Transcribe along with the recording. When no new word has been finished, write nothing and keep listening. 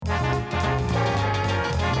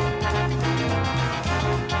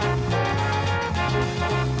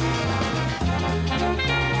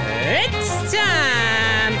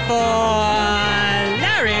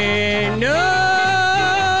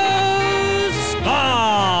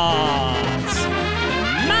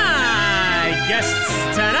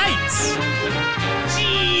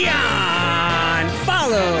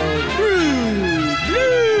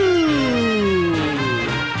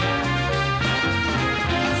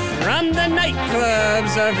From the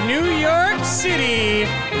nightclubs of New York City,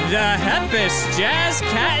 the hippest jazz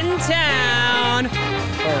cat in town,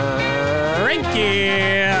 Frankie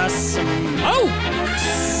Smokes.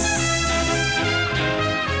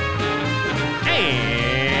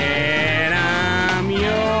 And I'm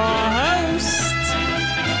your host,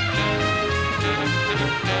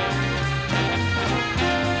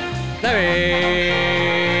 Larry.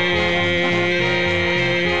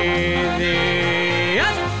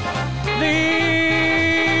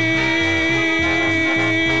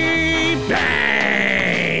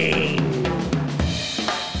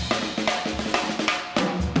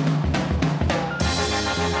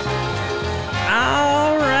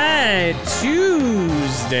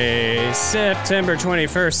 September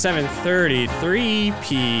 21st, 7:33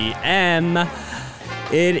 p.m.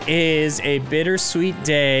 It is a bittersweet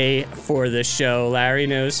day for the show, Larry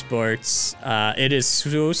Knows Sports. It is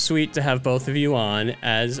so sweet to have both of you on,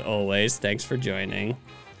 as always. Thanks for joining.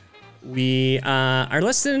 We are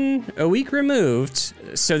less than a week removed,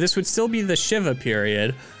 so this would still be the Shiva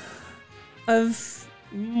period of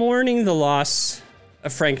mourning the loss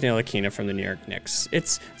of Frank Ntilikina from the New York Knicks.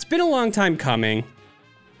 It's been a long time coming.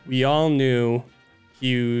 We all knew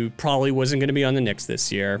he probably wasn't going to be on the Knicks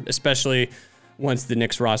this year, especially once the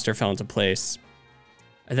Knicks roster fell into place.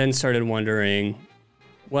 I then started wondering,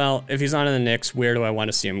 well, if he's not in the Knicks, where do I want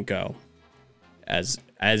to see him go? As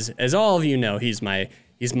all of you know, he's my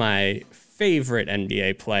favorite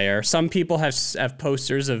NBA player. Some people have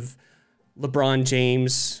posters of LeBron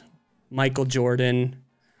James, Michael Jordan,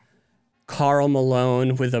 Karl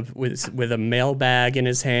Malone with a mailbag in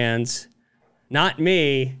his hands. Not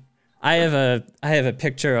me. I have a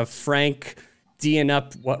picture of Frank D'ing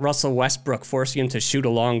up what Russell Westbrook, forcing him to shoot a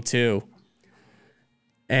long two.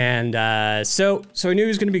 And so I knew he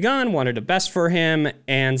was going to be gone, wanted the best for him,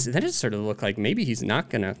 and then it sort of looked like maybe he's not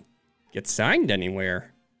going to get signed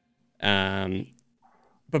anywhere.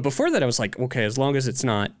 But before that, I was like, okay, as long as it's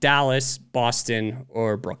not Dallas, Boston,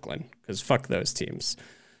 or Brooklyn, because fuck those teams.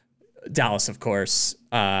 Dallas, of course,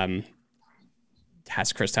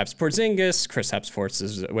 has Kristaps Porzingis. Kristaps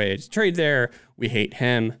forces a way to trade there. We hate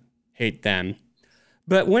him, hate them.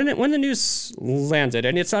 But when the news landed,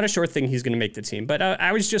 and it's not a sure thing he's going to make the team, but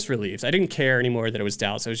I was just relieved. I didn't care anymore that it was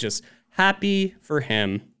Dallas. I was just happy for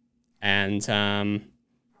him. And and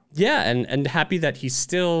happy that he's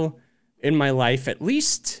still in my life, at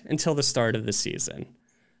least until the start of the season.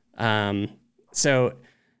 So,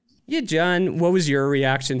 yeah, John, what was your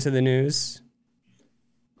reaction to the news?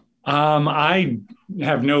 I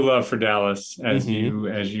have no love for Dallas, as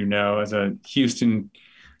you know, as a Houston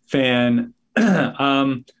fan.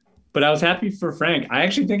 But I was happy for Frank. I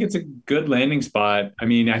actually think it's a good landing spot. I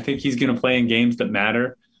mean, I think he's going to play in games that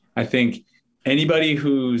matter. I think anybody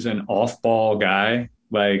who's an off-ball guy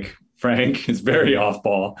like Frank is very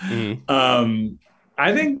off-ball.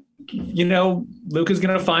 I think, Luka's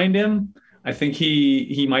going to find him. I think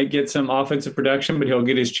he might get some offensive production, but he'll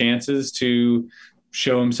get his chances to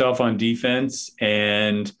show himself on defense.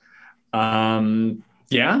 And I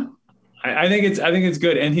think it's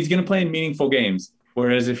good. And he's going to play in meaningful games.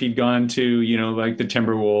 Whereas if he'd gone to, like the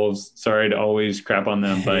Timberwolves, sorry to always crap on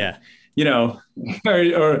them, but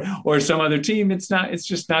or some other team, it's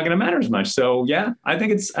just not going to matter as much. So yeah, I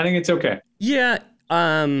think it's okay. Yeah.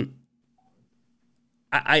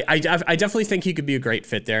 I definitely think he could be a great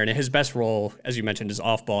fit there. And his best role, as you mentioned, is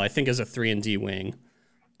off ball, I think, as a 3-and-D wing.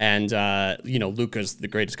 And, Luka's the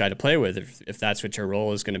greatest guy to play with, if that's what your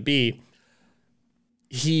role is going to be.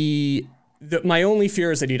 My only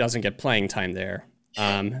fear is that he doesn't get playing time there.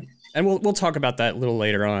 And we'll talk about that a little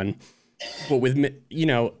later on. But with,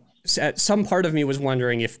 some part of me was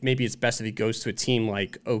wondering if maybe it's best if he goes to a team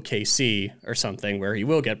like OKC or something where he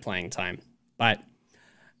will get playing time. But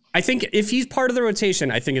I think if he's part of the rotation,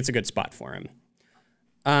 I think it's a good spot for him.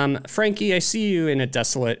 Frankie, I see you in a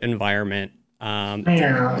desolate environment.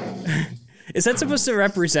 Is that supposed to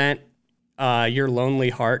represent your lonely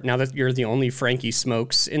heart now that you're the only Frankie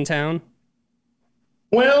Smokes in town?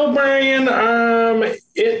 Well, Brian,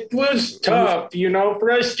 it was tough.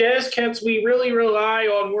 For us Jazz Cats, we really rely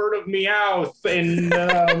on word of mouth, and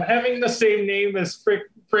having the same name as Frank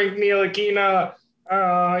Ntilikina,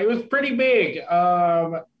 it was pretty big.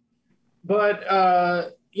 But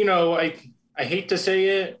I hate to say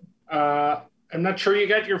it. I'm not sure you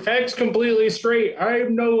got your facts completely straight. I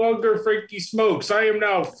am no longer Frankie Smokes. I am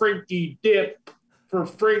now Frankie Dip for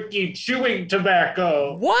Frankie Chewing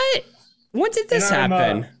Tobacco. What? When did this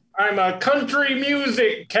happen? I'm a country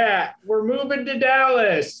music cat. We're moving to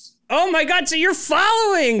Dallas. Oh my God, so you're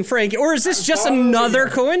following Frankie, or is this just another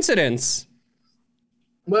coincidence?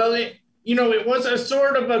 Well, It was a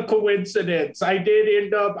sort of a coincidence.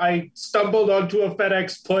 I stumbled onto a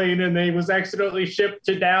FedEx plane and they was accidentally shipped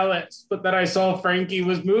to Dallas. But then I saw Frankie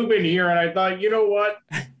was moving here and I thought, you know what?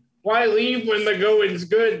 Why leave when the going's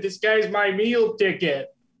good? This guy's my meal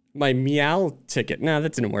ticket. My meow ticket. No,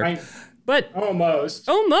 that didn't work. But almost.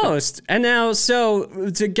 And now,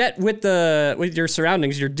 so to get with your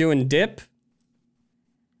surroundings, you're doing dip.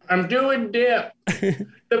 I'm doing dip.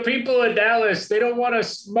 The people in Dallas, they don't want to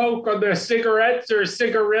smoke on their cigarettes or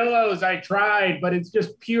cigarillos. I tried, but it's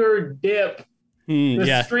just pure dip.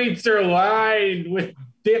 The streets are lined with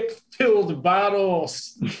dip-filled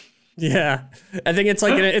bottles. Yeah, I think it's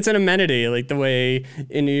like it's an amenity, like the way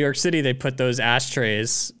in New York City they put those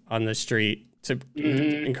ashtrays on the street to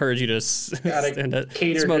encourage you to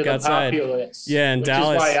cater smoke to the outside. Populace, yeah, in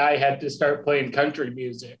Dallas, which is why I had to start playing country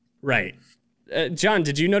music. Right. John,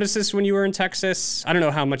 did you notice this when you were in Texas? I don't know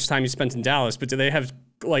how much time you spent in Dallas, but do they have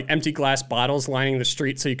like empty glass bottles lining the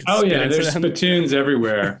street so you could spit into there's them? spittoons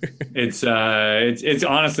everywhere. It's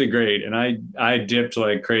honestly great, and I dipped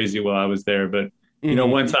like crazy while I was there. But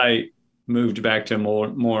once I moved back to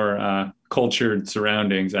more cultured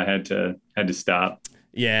surroundings, I had to stop.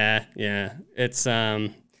 Yeah. It's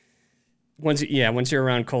once you're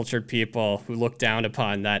around cultured people who look down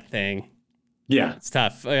upon that thing. Yeah, it's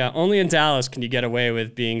tough. Only in Dallas can you get away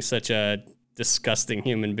with being such a disgusting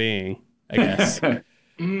human being, I guess.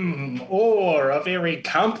 Or a very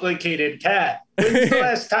complicated cat. When's the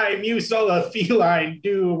last time you saw a feline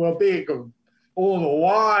do a big old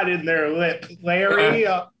wad in their lip, Larry?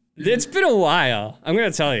 It's been a while. I'm going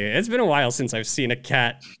to tell you. It's been a while since I've seen a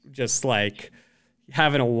cat just like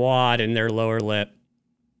having a wad in their lower lip.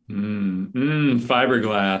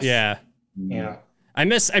 Fiberglass. Yeah. Yeah.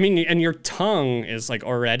 And your tongue is like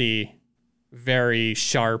already very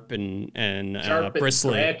sharp and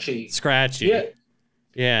bristly. Scratchy.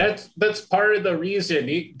 Yeah. That's part of the reason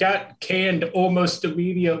it got canned almost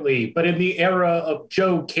immediately. But in the era of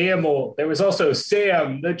Joe Camel, there was also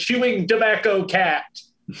Sam, the chewing tobacco cat.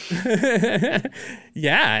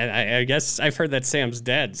 Yeah, I guess I've heard that Sam's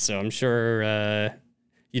dead, so I'm sure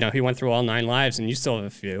he went through all 9 lives and you still have a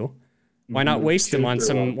few. Why not waste them on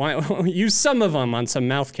use some of them on some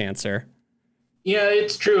mouth cancer? Yeah,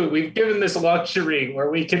 it's true. We've given this luxury where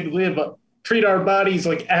we can treat our bodies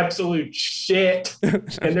like absolute shit,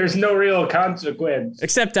 and there's no real consequence.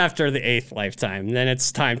 Except after the 8th lifetime. Then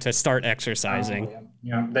it's time to start exercising.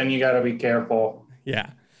 Yeah, then you got to be careful.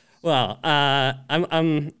 Yeah. Well,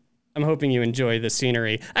 I'm hoping you enjoy the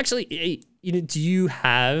scenery. Actually, do you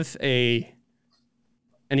have any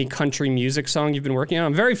country music song you've been working on?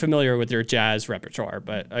 I'm very familiar with your jazz repertoire,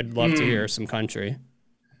 but I'd love to hear some country.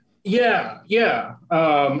 Yeah. It's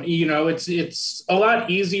a lot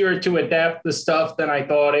easier to adapt the stuff than I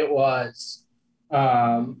thought it was.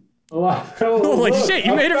 Holy shit,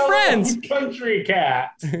 you made a friend! Country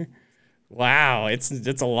cat. Wow, it's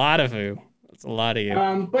a lot of you. It's a lot of you.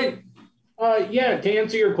 To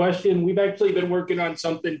answer your question, we've actually been working on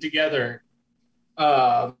something together.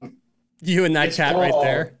 You and that cat right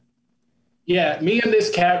there? Yeah, me and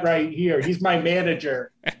this cat right here. He's my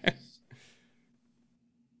manager.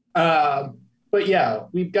 But yeah,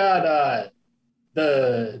 we've got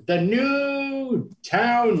the new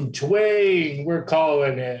town twang, we're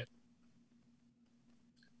calling it.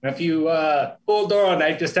 If you hold on,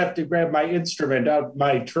 I just have to grab my instrument out of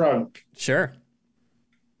my trunk. Sure.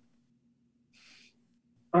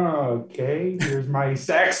 Okay, here's my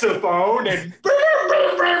saxophone and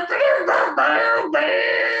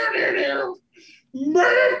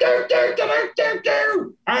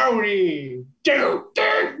howdy.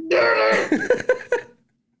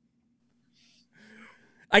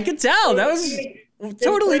 I could tell that was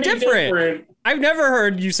totally different. I've never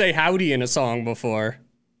heard you say howdy in a song before.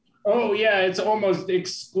 Oh yeah, it's almost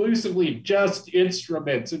exclusively just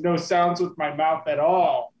instruments and no sounds with my mouth at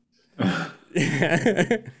all.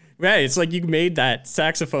 Right, it's like you made that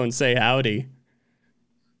saxophone say howdy.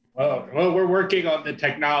 Well, we're working on the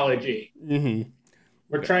technology. Mm-hmm.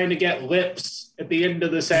 We're trying to get lips at the end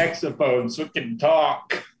of the saxophone so it can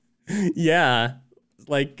talk. Yeah,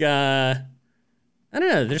 like I don't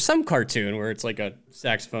know. There's some cartoon where it's like a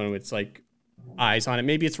saxophone with like eyes on it.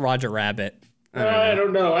 Maybe it's Roger Rabbit. I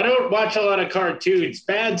don't know. I don't watch a lot of cartoons.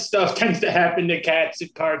 Bad stuff tends to happen to cats in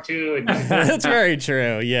cartoons. That's very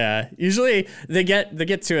true. Yeah. Usually they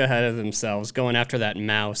get too ahead of themselves going after that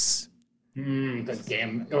mouse. The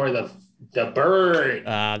bird.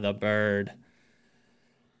 The bird.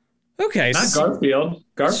 Okay. Not Garfield.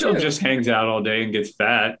 Garfield just hangs out all day and gets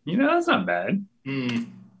fat. That's not bad.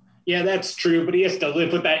 Yeah, that's true, but he has to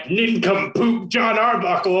live with that nincompoop John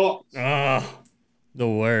Arbuckle. Oh, the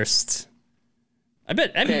worst. I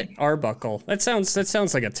bet Arbuckle. That sounds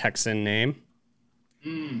like a Texan name.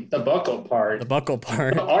 The buckle part. The buckle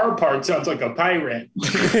part. The R part sounds like a pirate.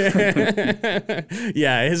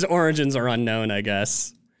 Yeah, his origins are unknown, I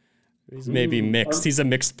guess. He's maybe mixed. He's a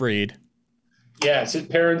mixed breed. Yes, his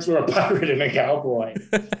parents were a pirate and a cowboy.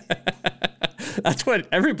 That's what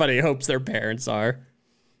everybody hopes their parents are.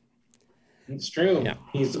 It's true. Yeah.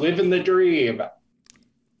 He's living the dream.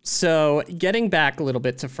 So, getting back a little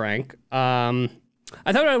bit to Frank, I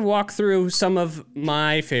thought I'd walk through some of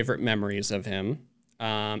my favorite memories of him,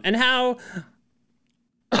 and how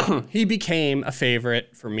he became a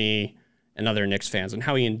favorite for me and other Knicks fans, and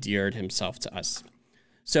how he endeared himself to us.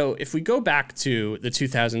 So, if we go back to the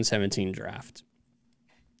 2017 draft,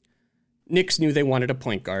 Knicks knew they wanted a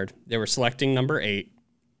point guard. They were selecting number 8.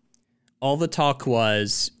 All the talk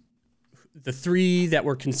was the 3 that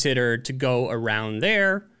were considered to go around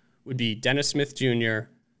there would be Dennis Smith Jr.,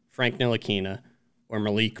 Frank Ntilikina, or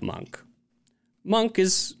Malik Monk. Monk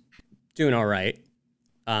is doing all right,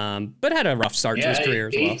 but had a rough start to his career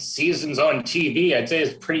as well. 8 seasons on TV, I'd say,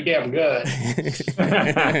 is pretty damn good.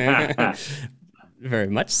 Very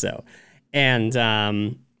much so. And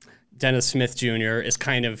Dennis Smith Jr. is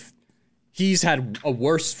he's had a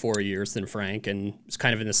worse 4 years than Frank, and is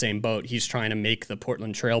kind of in the same boat. He's trying to make the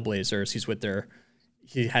Portland Trailblazers.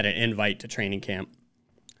 He had an invite to training camp.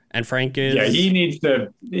 And Frank is... Yeah, he needs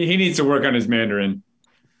to work on his Mandarin.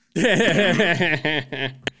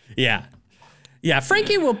 Yeah. Yeah,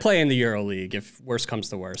 Frankie will play in the EuroLeague if worse comes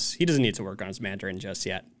to worse. He doesn't need to work on his Mandarin just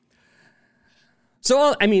yet.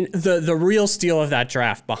 So, I mean, the real steal of that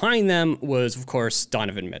draft behind them was, of course,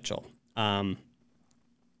 Donovan Mitchell.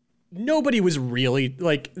 Nobody was really...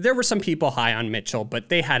 there were some people high on Mitchell, but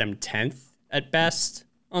they had him 10th at best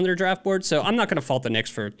on their draft board. So I'm not going to fault the Knicks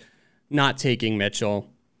for not taking Mitchell.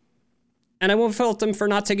 And I won't fault them for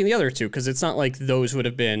not taking the other 2, because it's not like those would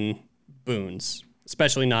have been boons,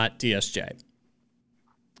 especially not DSJ.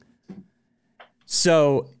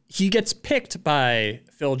 So he gets picked by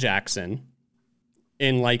Phil Jackson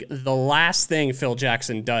in the last thing Phil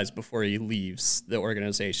Jackson does before he leaves the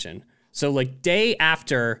organization. So day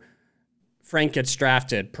after Frank gets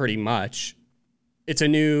drafted, pretty much, it's a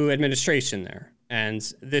new administration there. And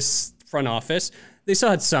this front office, they still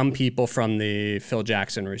had some people from the Phil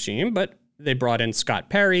Jackson regime, but they brought in Scott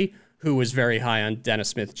Perry, who was very high on Dennis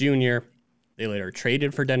Smith Jr. They later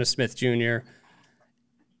traded for Dennis Smith Jr.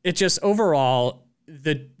 It just, overall,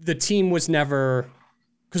 the team was never...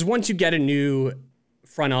 Because once you get a new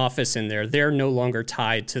front office in there, they're no longer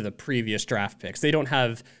tied to the previous draft picks. They don't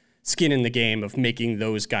have skin in the game of making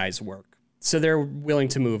those guys work. So they're willing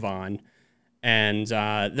to move on. And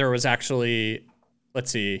there was actually, let's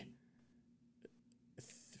see,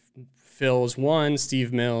 Phil's 1,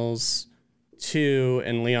 Steve Mills 2,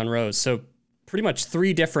 and Leon Rose. So pretty much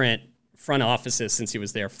 3 different front offices since he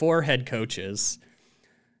was there, 4 head coaches.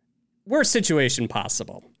 Worst situation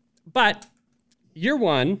possible. But year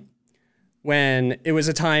 1, when it was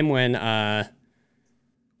a time when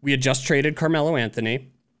we had just traded Carmelo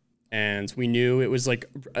Anthony, and we knew it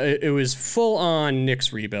was full on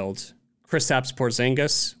Knicks rebuild. Kristaps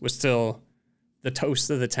Porzingis was still the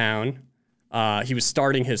toast of the town. He was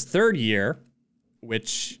starting his 3rd year,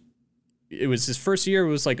 which it was his first year. It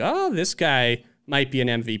was this guy might be an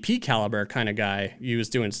MVP caliber kind of guy. He was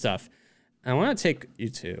doing stuff. I want to take you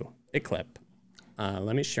to a clip.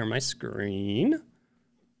 Let me share my screen.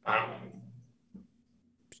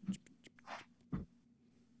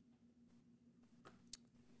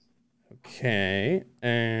 Okay.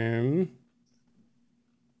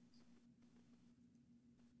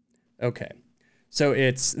 Okay. So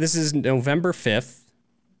this is November 5th,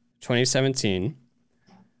 2017.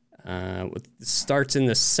 It starts in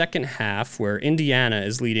the second half where Indiana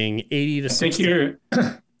is leading 80 to 60.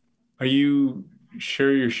 Are you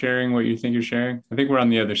sure you're sharing what you think you're sharing? I think we're on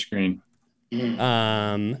the other screen.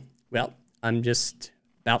 Well, I'm just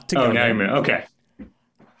about to go. Oh, now you're okay.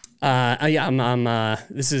 Yeah, I'm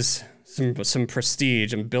this is some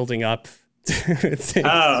prestige. I'm building up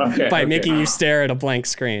by making you stare at a blank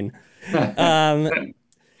screen.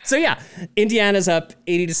 So yeah, Indiana's up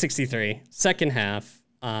 80 to 63, second half.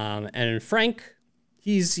 And Frank,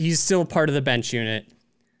 he's still part of the bench unit.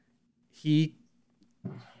 He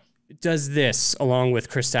does this along with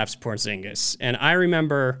Kristaps Porzingis. And I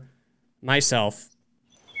remember myself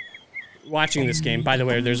watching this game. By the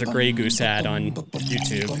way, there's a Grey Goose ad on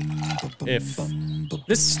YouTube. If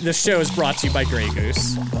this show is brought to you by Grey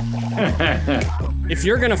Goose. If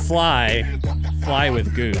you're gonna fly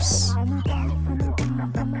with Goose.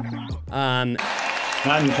 Not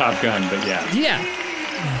in Top Gun, but yeah. Yeah.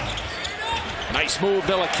 Nice move,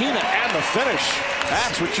 Ntilikina, and the finish.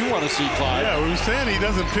 That's what you want to see, Clyde. Yeah, we were saying he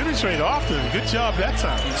doesn't penetrate often. Good job that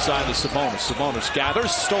time. Inside to Sabonis. Sabonis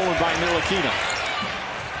gathers, stolen by Ntilikina.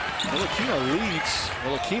 Ntilikina leads.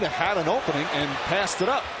 Ntilikina had an opening and passed it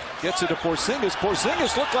up. Gets it to Porzingis.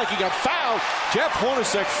 Porzingis looked like he got fouled. Jeff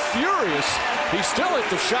Hornacek furious. He still hit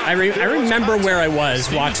the shot. I remember where I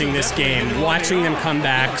was watching this game, watching them come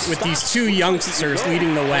back with these two youngsters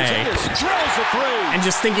leading the way, and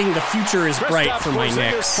just thinking the future is bright for my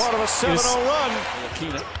Knicks. Part of a 7-0 run.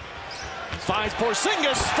 Ntilikina finds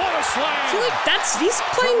Porzingis for a slam. I feel like he's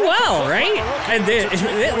playing well, right?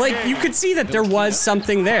 And like you could see that there was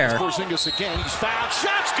something there. Porzingis again. He's fouled.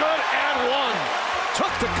 Shot's good and one.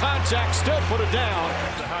 Took the contact, still put it down.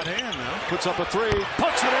 It's a hot hand now. Puts up a three,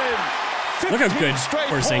 puts it in. Look how good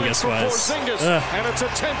Porzingis was. Porzingis, and it's a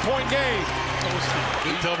 10-point game.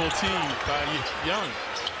 Good double team by Young.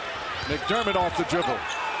 McDermott off the dribble.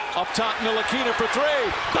 Up top, Ntilikina for three.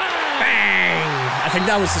 Bang! Bang! I think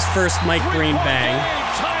that was his first Mike Green bang.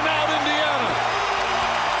 Timeout, Indiana.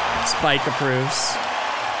 Spike approves.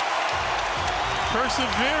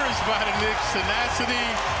 Perseverance by the Knicks. Tenacity.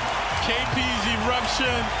 KP's eruption.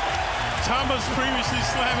 Thomas previously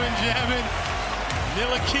slamming, jamming.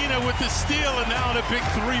 Ntilikina with the steal, and now the big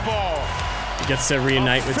three ball. He gets to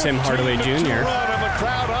reunite with Tim Hardaway Jr. And the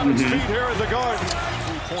crowd on its feet here at the Garden.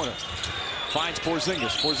 Three-pointer. Finds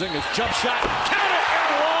Porzingis. Porzingis jump shot. Count it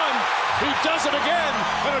and one. He does it again,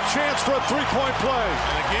 and a chance for a three-point play.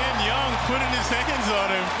 And again, Young putting his hands on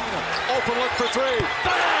him. Open look for three.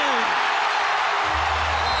 Bang!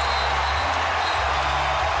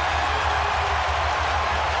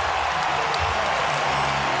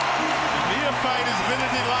 Fight has been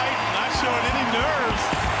a delight, not showing any nerves.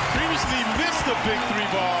 Previously missed a big three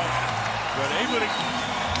ball, but able to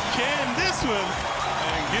can this one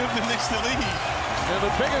and give the Knicks the lead. In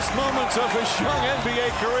the biggest moments of his young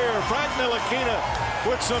NBA career, Frank Ntilikina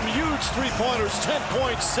with some huge three-pointers, 10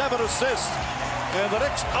 points, 7 assists. And the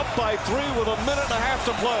Knicks up by 3 with a minute and a half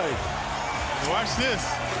to play. Watch this.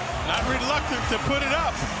 Not reluctant to put it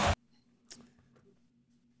up.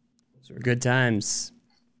 Those were good times.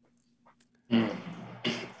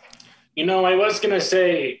 You know, I was going to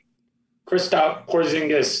say Kristaps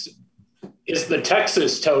Porzingis is the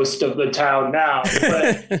Texas toast of the town now,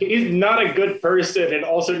 but he's not a good person and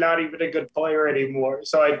also not even a good player anymore.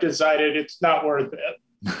 So I decided it's not worth it.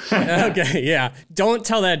 Okay, yeah. Don't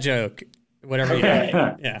tell that joke. Whatever you do.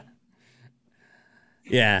 Yeah.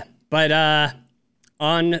 Yeah. But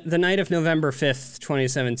on the night of November 5th,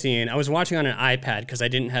 2017, I was watching on an iPad because I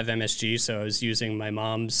didn't have MSG, so I was using my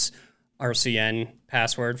mom's RCN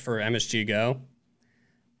password for MSG Go,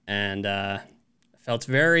 and felt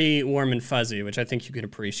very warm and fuzzy, which I think you can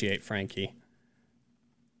appreciate, Frankie.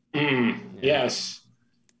 Yes.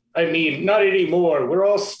 I mean, not anymore. We're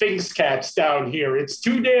all Sphinx cats down here. It's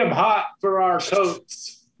too damn hot for our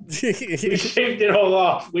coats. We shaved it all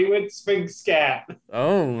off. We went Sphinx cat.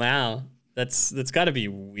 Oh, wow. That's got to be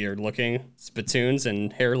weird looking. Spittoons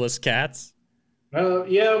and hairless cats.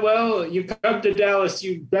 Yeah, well, you come to Dallas,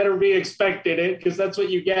 you better be expecting it because that's what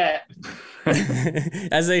you get.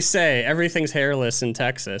 As they say, everything's hairless in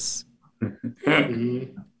Texas.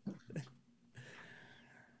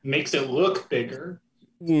 Makes it look bigger.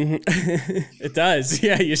 It does.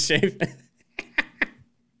 Yeah, you shave it.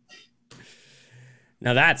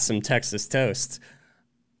 Now that's some Texas toast.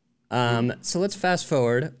 So let's fast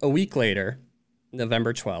forward a week later,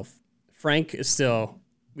 November 12th. Frank is still...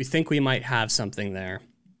 We think we might have something there.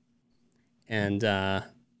 And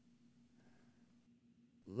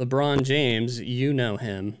LeBron James, you know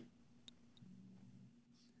him.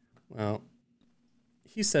 Well,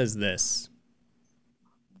 he says this.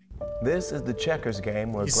 This is the checkers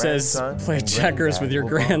game where he says, play checkers with your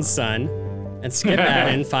grandson and skip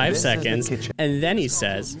that in 5 seconds. And then he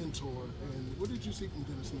says... What did you see from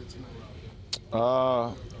Dennis Smith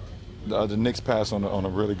tonight? The Knicks pass on a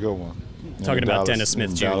really good one. Talking about Dennis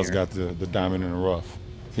Smith Jr. Dallas got the diamond in the rough.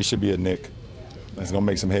 He should be a Knick. It's going to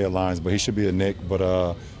make some headlines, but he should be a Knick.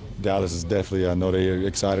 But Dallas is definitely, I know they're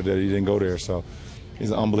excited that he didn't go there. So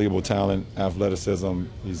he's an unbelievable talent, athleticism.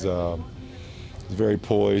 He's very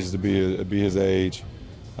poised to be his age.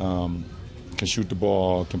 Can shoot the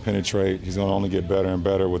ball, can penetrate. He's going to only get better and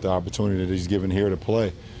better with the opportunity that he's given here to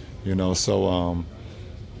play. You know, so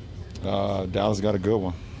Dallas got a good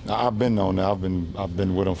one. I've been known now. I've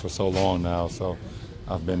been with him for so long now, so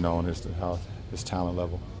I've been known as to how his talent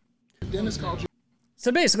level. Dennis called you.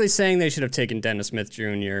 So basically saying they should have taken Dennis Smith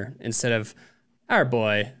Jr. instead of our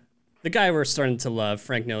boy, the guy we're starting to love,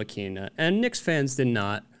 Frank Ntilikina. And Knicks fans did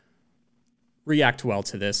not react well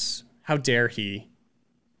to this. How dare he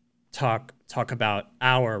talk about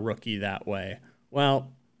our rookie that way?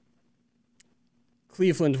 Well,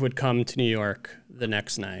 Cleveland would come to New York the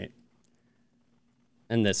next night,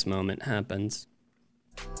 and this moment happens.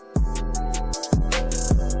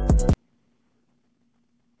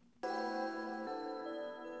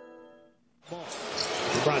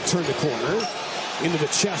 LeBron turned the corner into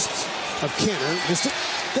the chest of Kenner. Missed it.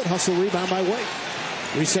 Good hustle rebound by Wade.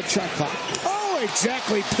 Reset shot clock. Oh,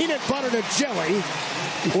 exactly. Peanut butter to jelly.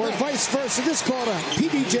 Or vice versa. This called a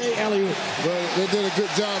PBJ alley-oop. Well, they did a good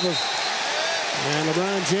job of. And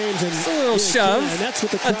LeBron James and it's a little shove and that's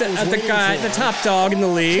what the at the guy, the top dog in the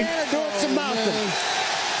league. Kenner doing some mouthing.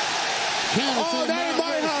 Oh, that ain't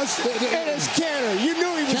my house. It is Kenner. You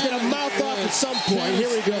knew he was going to mouth off at some point. Here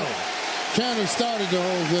we go. Cannon started the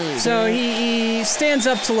whole thing. So he stands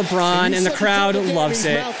up to LeBron, and the crowd loves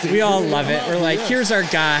it. We all love it. We're like, here's our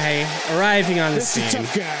guy arriving on the scene. This is a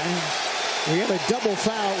tough guy. We have a double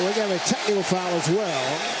foul. We have a technical foul as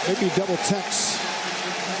well. Maybe double text.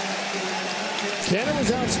 Cannon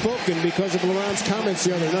was outspoken because of LeBron's comments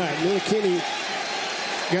the other night. Ntilikina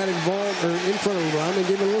got involved or in front of LeBron and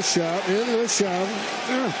gave him a little shove. And a little shove.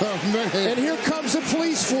 Oh, man. And here comes the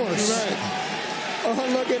police force. Right. Oh,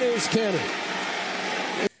 look at this, Kenner.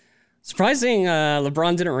 Surprising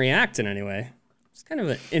LeBron didn't react in any way. It's kind of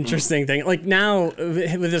an interesting thing. Like now,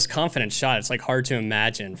 with this confident shot, it's like hard to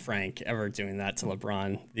imagine Frank ever doing that to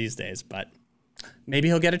LeBron these days. But maybe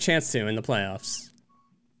he'll get a chance to in the playoffs.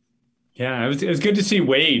 Yeah, it was good to see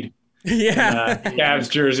Wade. Yeah.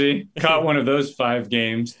 Cavs jersey. Caught one of those 5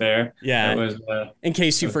 games there. Yeah. That was, in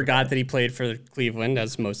case you forgot that he played for Cleveland,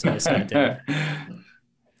 as most of us did.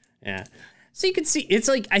 Yeah. So you can see, it's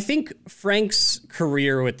like, I think Frank's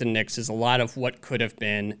career with the Knicks is a lot of what could have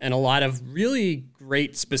been and a lot of really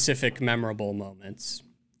great, specific, memorable moments.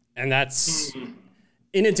 And that's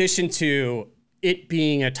in addition to it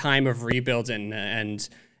being a time of rebuild and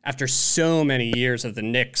after so many years of the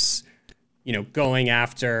Knicks, you know, going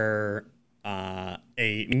after a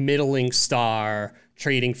middling star,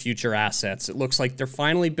 trading future assets. It looks like they're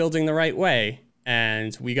finally building the right way.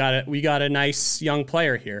 And we got a nice young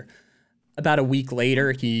player here. About a week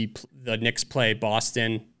later, the Knicks play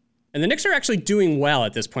Boston. And the Knicks are actually doing well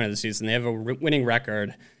at this point of the season. They have a winning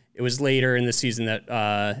record. It was later in the season that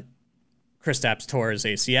Kristaps tore his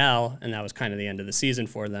ACL, and that was kind of the end of the season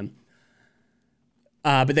for them.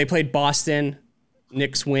 But they played Boston.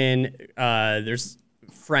 Knicks win. There's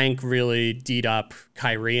Frank really D'd up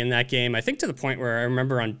Kyrie in that game. I think to the point where I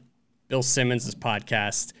remember on Bill Simmons'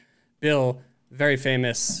 podcast, Bill, very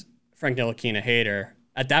famous Frank Ntilikina hater,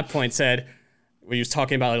 at that point said, when he was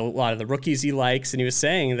talking about a lot of the rookies he likes, and he was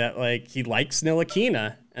saying that like he likes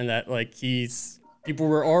Ntilikina and that like people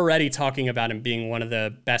were already talking about him being one of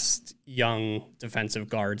the best young defensive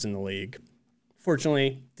guards in the league.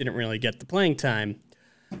 Fortunately, didn't really get the playing time.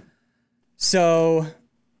 So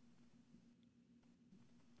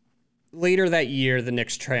later that year, the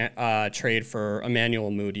Knicks trade for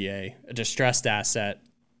Emmanuel Mudiay, a distressed asset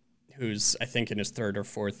who's, I think, in his 3rd or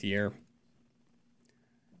 4th year.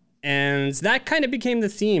 And that kind of became the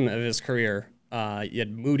theme of his career. You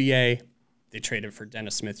had Mudiay, they traded for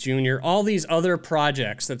Dennis Smith Jr., all these other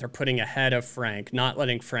projects that they're putting ahead of Frank, not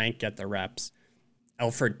letting Frank get the reps.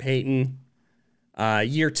 Elfrid Payton.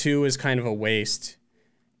 Year 2 is kind of a waste.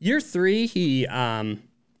 Year 3, it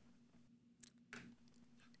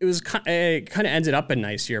kind of ended up a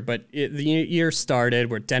nice year, but the year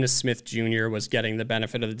started where Dennis Smith Jr. was getting the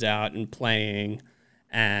benefit of the doubt and playing,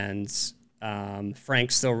 and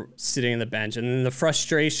Frank's still sitting on the bench. And then the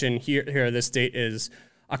frustration here, this date is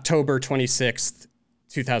October 26th,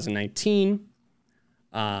 2019.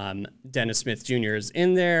 Dennis Smith Jr. is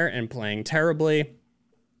in there and playing terribly.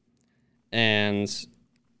 And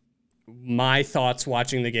my thoughts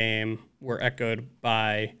watching the game were echoed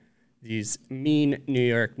by these mean New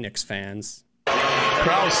York Knicks fans.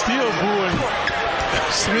 Crowd still booing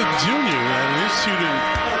Smith Jr. and his shooting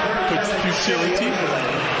futility.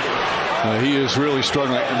 He is really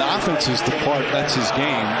struggling. And the offense is the part, that's his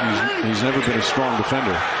game. He's never been a strong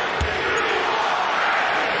defender.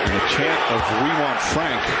 And the chant of "We want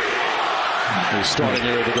Frank" is starting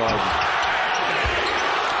here at the Garden.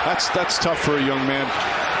 That's tough for a young man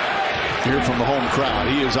to hear from the home crowd.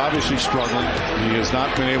 He is obviously struggling. He has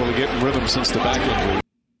not been able to get in rhythm since the back injury.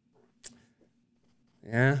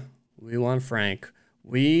 Yeah, we want Frank.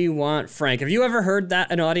 We want Frank. Have you ever heard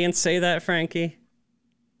an audience say that, Frankie?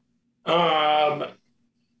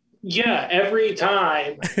 Yeah, every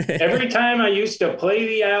time I used to play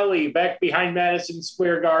the alley back behind Madison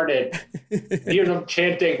Square Garden, you know,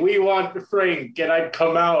 chanting, "We want Frank," and I'd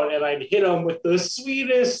come out and I'd hit him with the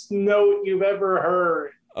sweetest note you've ever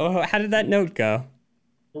heard. Oh, how did that note go?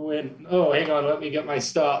 Oh, hang on. Let me get my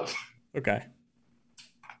stuff. Okay.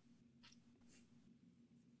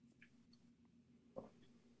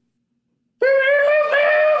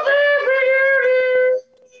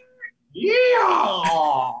 Yeah.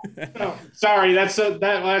 Oh, sorry, that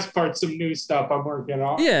last part's some new stuff I'm working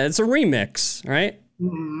on. Yeah, it's a remix, right?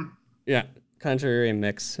 Mm-hmm. Yeah, country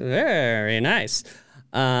remix. Very nice.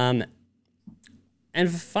 And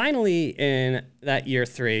finally, in that year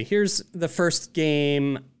 3, here's the first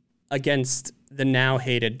game against the now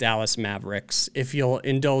hated Dallas Mavericks. If you'll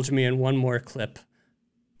indulge me in one more clip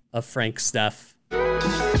of Frank stuff.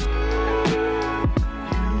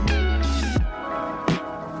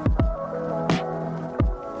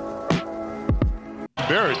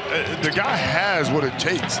 Barrett, the guy has what it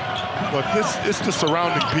takes, but it's the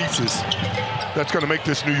surrounding pieces that's going to make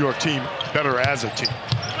this New York team better as a team.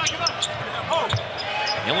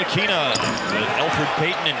 Ntilikina, Elfrid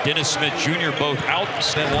Payton and Dennis Smith Jr. both out.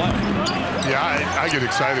 Then what? Yeah, I get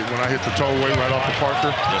excited when I hit the tollway right off the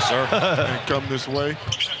Parker. Yes, sir. And come this way.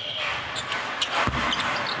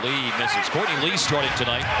 Lee misses. Courtney Lee starting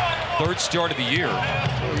tonight. 3rd start of the year.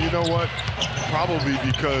 Well, you know what? Probably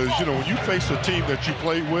because, when you face a team that you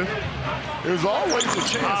played with, there's always a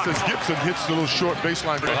chance that Gibson hits the little short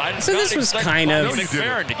baseline. So this was kind of,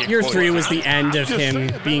 year 3 was the end of him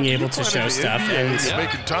being able to show stuff. And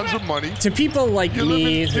making tons of money. To people like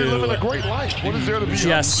me who living a great life. What is there to be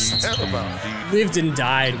just lived and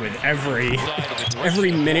died with every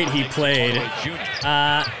minute he played,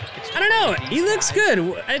 I don't know. He looks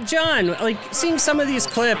good. John, seeing some of these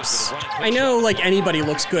clips, I know anybody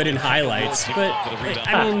looks good in highlights, but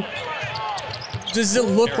I mean, does it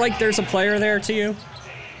look like there's a player there to you?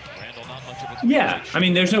 Yeah, I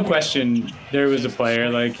mean, there's no question there was a player.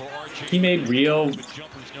 He made real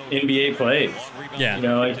NBA plays.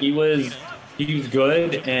 Yeah. He was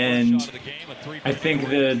good, and I think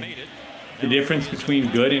the difference between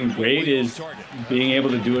good and great is being able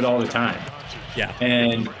to do it all the time. Yeah.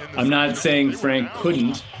 And I'm not saying Frank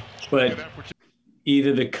couldn't, but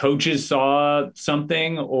either the coaches saw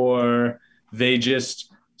something or they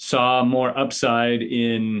just saw more upside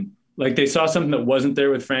in, they saw something that wasn't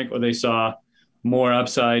there with Frank, or they saw more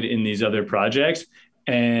upside in these other projects.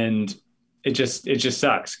 And it just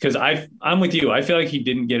sucks. Cause I'm with you. I feel like he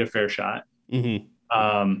didn't get a fair shot. Mm-hmm.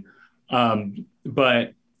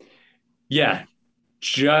 But yeah,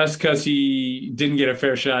 just cause he didn't get a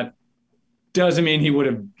fair shot doesn't mean he would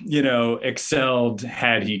have, excelled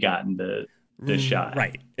had he gotten the shot.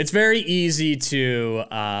 Right. It's very easy to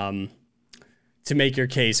make your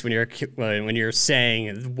case when you're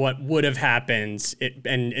saying what would have happened,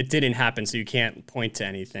 and it didn't happen, so you can't point to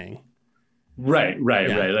anything. Right.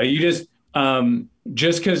 You just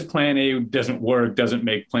because Plan A doesn't work doesn't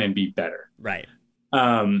make Plan B better. Right.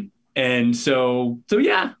 And so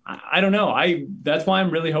yeah, I don't know. That's why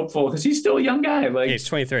I'm really hopeful, because he's still a young guy. He's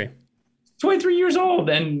 23. 23 years old,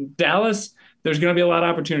 and Dallas, there's going to be a lot of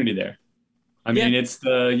opportunity there. I mean, it's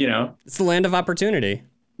it's the land of opportunity.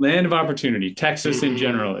 Land of opportunity. Texas in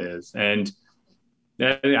general is, and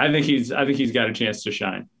I think he's got a chance to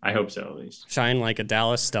shine. I hope so, at least. Shine like a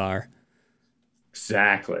Dallas star.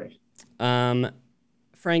 Exactly.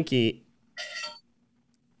 Frankie,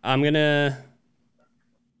 I'm gonna.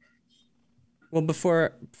 Well,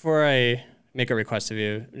 before I make a request of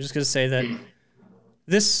you, I'm just gonna say that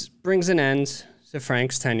this brings an end to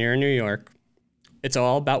Frank's tenure in New York. It's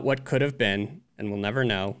all about what could have been, and we'll never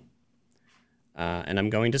know. And I'm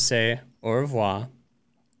going to say au revoir,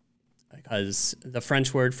 because the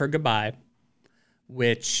French word for goodbye,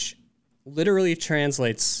 which literally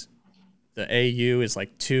translates, the AU is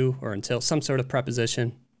to or until, some sort of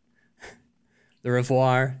preposition. The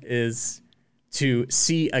revoir is to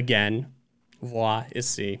see again. Voir is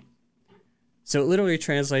see. So it literally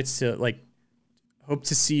translates to hope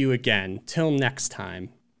to see you again. Till next time.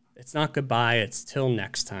 It's not goodbye, it's till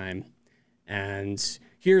next time. And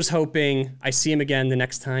here's hoping I see him again the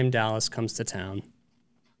next time Dallas comes to town.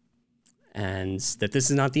 And that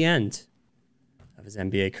this is not the end of his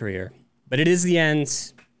NBA career. But it is the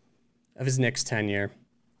end of his Knicks tenure.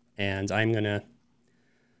 And I'm going to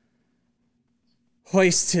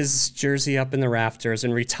hoist his jersey up in the rafters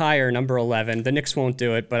and retire number 11. The Knicks won't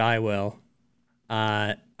do it, but I will.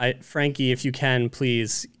 Frankie, if you can,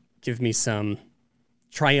 please give me some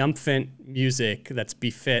triumphant music that's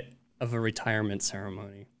befit of a retirement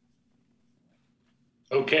ceremony.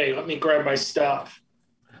 Okay, let me grab my stuff.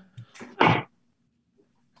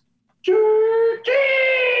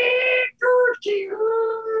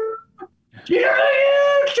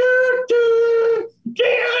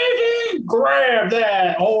 Grab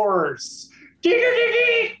that horse.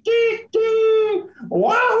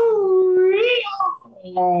 Wow.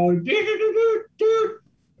 Oh,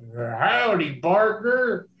 howdy,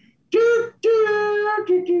 Barker. Do, do,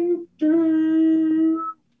 do, do, do.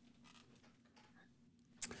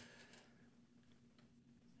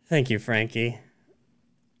 Thank you, Frankie.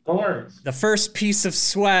 Of course. The first piece of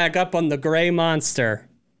swag up on the gray monster.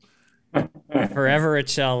 Forever it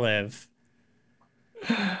shall live.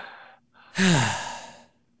 All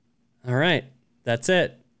right. That's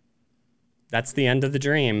it. That's the end of the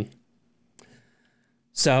dream.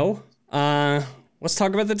 So, let's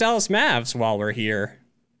talk about the Dallas Mavs while we're here.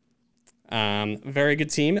 Very good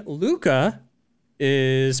team. Luka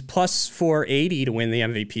is plus 480 to win the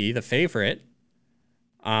MVP, the favorite.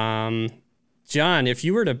 John, if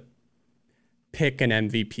you were to pick an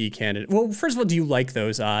MVP candidate, well, first of all, do you like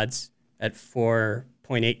those odds at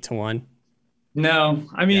 4.8 to 1? No,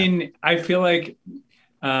 I mean, I feel like,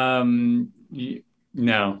 no.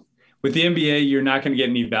 With the NBA, you're not going to get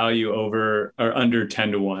any value over or under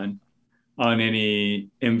 10 to 1 on any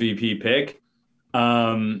MVP pick.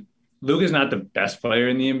 Luka's not the best player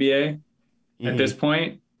in the NBA at this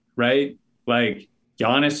point, right? Like,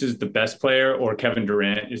 Giannis is the best player or Kevin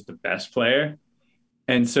Durant is the best player.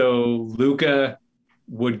 And so Luka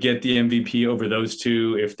would get the MVP over those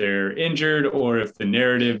two if they're injured or if the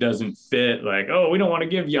narrative doesn't fit, like, oh, we don't want to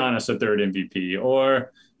give Giannis a third MVP,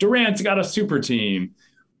 or Durant's got a super team,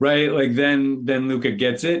 right? Like then Luka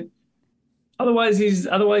gets it. Otherwise he's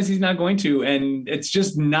not going to. And it's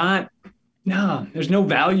just there's no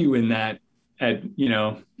value in that at,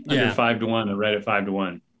 under 5 to 1 or right at 5 to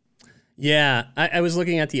 1. Yeah, I was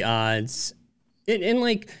looking at the odds, and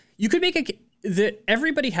like you could make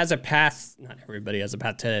everybody has a path. Not everybody has a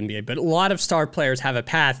path to the NBA, but a lot of star players have a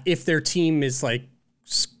path if their team is like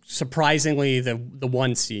surprisingly the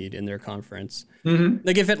 1 seed in their conference. Mm-hmm.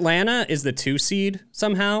 Like if Atlanta is the 2 seed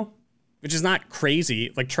somehow, which is not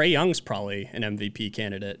crazy. Like Trae Young's probably an MVP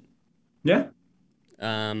candidate. Yeah.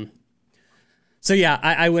 So yeah,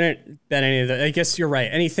 I wouldn't bet any of that. I guess you're right.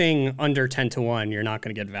 Anything under 10 to 1, you're not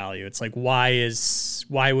going to get value. It's like, why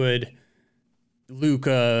would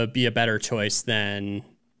Luka be a better choice than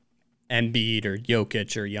Embiid or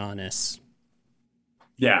Jokic or Giannis?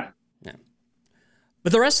 Yeah.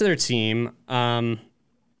 But the rest of their team, I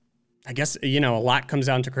guess, a lot comes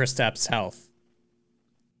down to Kristaps' health.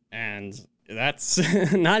 And that's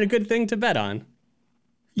not a good thing to bet on.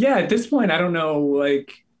 Yeah, at this point, I don't know,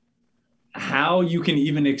 like, how you can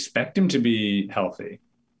even expect him to be healthy.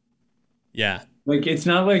 Yeah. Like, it's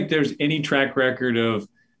not like there's any track record of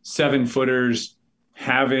 7-footers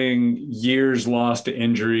having years lost to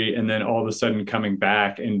injury and then all of a sudden coming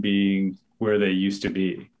back and being where they used to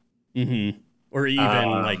be. Mm-hmm. Or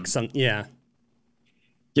even yeah.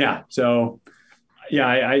 Yeah. So, yeah,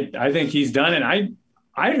 I think he's done. And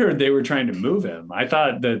I heard they were trying to move him. I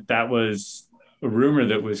thought that was a rumor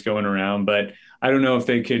that was going around, but I don't know if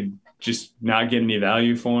they could just not get any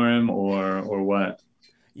value for him or what.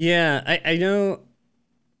 Yeah, I know.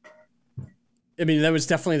 I mean, that was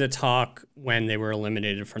definitely the talk when they were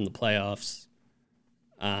eliminated from the playoffs.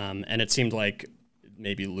 And it seemed like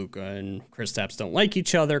maybe Luka and Kristaps don't like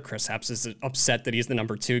each other. Kristaps is upset that he's the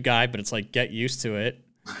number 2 guy, but it's like, get used to it.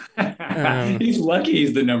 He's lucky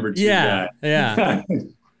he's the number 2 guy. Yeah.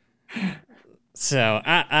 So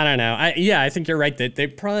I don't know. I think you're right that they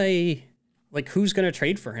probably, like, who's going to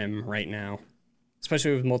trade for him right now,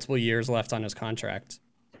 especially with multiple years left on his contract.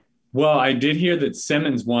 Well, I did hear that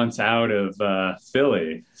Simmons wants out of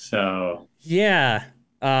Philly. So yeah.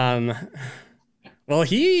 Well,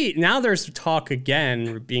 now there's talk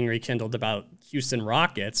again being rekindled about Houston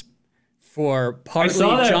Rockets for partly I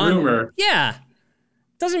saw that rumor. Yeah.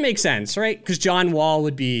 Doesn't make sense, right? Because John Wall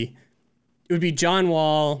would be John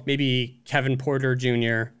Wall, maybe Kevin Porter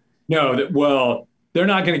Jr. No, they're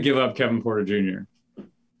not going to give up Kevin Porter Jr.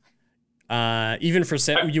 Even for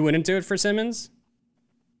you wouldn't do it for Simmons?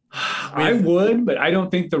 I would, but I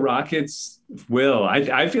don't think the Rockets will.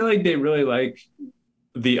 I feel like they really like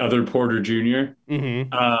the other Porter Jr.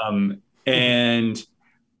 Mm-hmm. And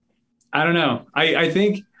I don't know. I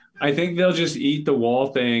think they'll just eat the Wall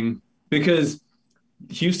thing because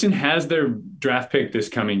Houston has their draft pick this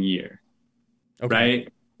coming year. Okay.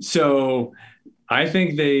 Right? So I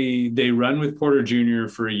think they run with Porter Jr.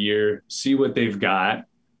 for a year, see what they've got,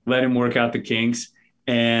 let him work out the kinks,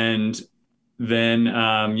 and then,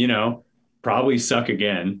 probably suck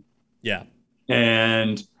again. Yeah.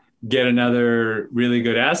 And get another really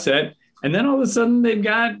good asset. And then all of a sudden they've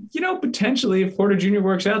got, potentially, if Porter Jr.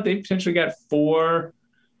 works out, they potentially got 4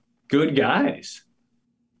 good guys,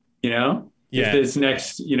 Yeah. If this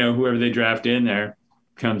next, whoever they draft in there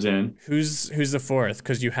comes in. Who's the 4th?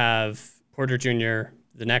 Because you have Porter Jr.,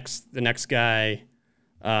 the next guy,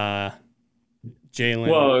 Jalen.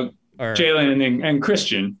 Well, Jalen and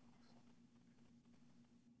Christian.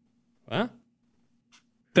 What?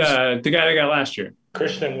 The guy that got last year.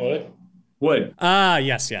 Christian Wood. Wood.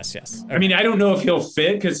 Yes. Okay. I mean, I don't know if he'll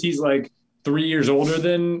fit because he's like 3 years older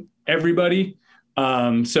than everybody.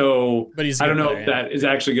 So but I don't know if that is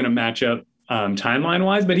actually going to match up timeline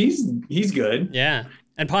wise, but he's good. Yeah.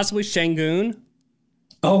 And possibly Şengün.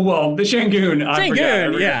 Oh, well, the Şengün.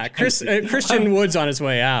 Şengün, yeah. Christian Wood's on his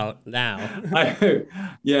way out now. I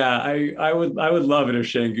would love it if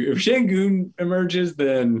Şengün emerges,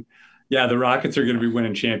 then yeah, the Rockets are going to be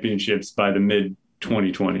winning championships by the mid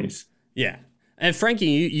 2020s. Yeah. And Frankie,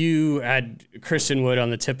 you had Christian Wood on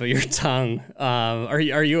the tip of your tongue. Are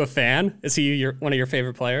you a fan? Is he one of your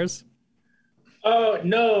favorite players? Oh,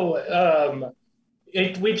 no.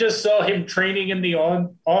 We just saw him training in the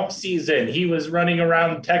off season. He was running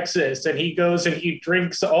around Texas, and he goes and he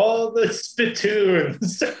drinks all the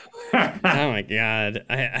spittoons. Oh my God!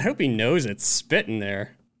 I hope he knows it's spit in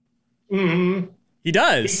there. Mm-hmm. He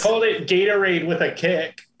does. He called it Gatorade with a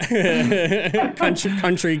kick.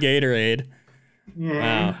 country Gatorade. Mm-hmm.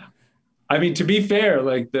 Wow. I mean, to be fair,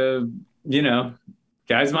 like guys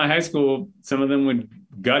in my high school, some of them would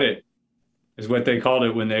gut it, is what they called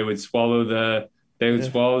it when they would swallow the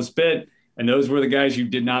spit, and those were the guys you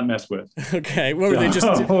did not mess with. Okay, what were they just?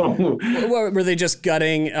 What were they just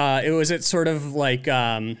gutting? Was it sort of like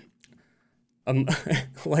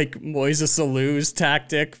like Moises Alou's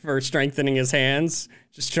tactic for strengthening his hands,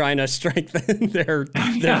 just trying to strengthen their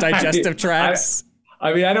digestive tracts.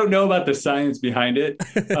 I mean, I don't know about the science behind it.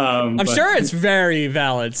 I'm sure it's very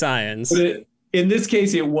valid science. But in this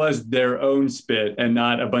case, it was their own spit and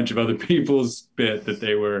not a bunch of other people's spit that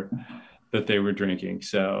they were drinking.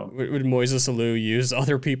 So would Moises Alou use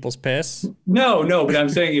other people's piss? No, but I'm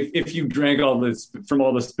saying if you drank all this from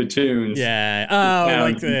all the spittoons,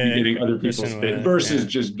 like getting other people's spit versus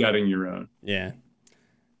just gutting your own. Yeah.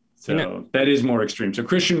 So that is more extreme. So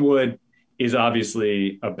Christian Wood is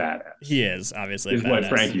obviously a badass. He is obviously is a badass. what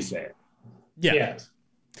Frankie's saying. Yeah.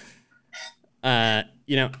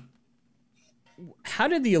 How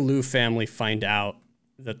did the Alou family find out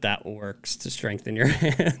that works to strengthen your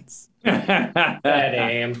hands? Bad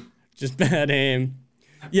aim. Just bad aim.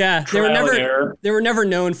 Yeah, they were never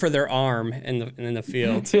known for their arm in the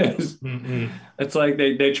field. Yes. Mm-hmm. It's like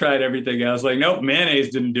they tried everything else. Like, nope, mayonnaise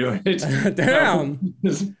didn't do it. Damn.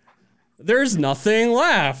 There's nothing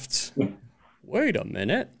left. Wait a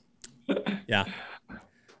minute. Yeah.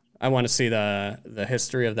 I want to see the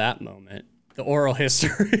history of that moment. The oral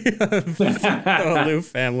history of the Alou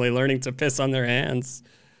family learning to piss on their hands.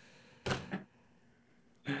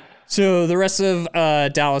 So the rest of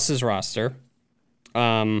Dallas's roster,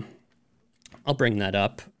 I'll bring that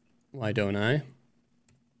up. Why don't I?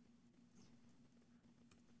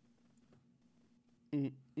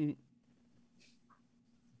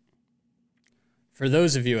 For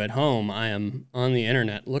those of you at home, I am on the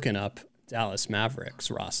internet looking up Dallas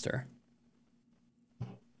Mavericks roster.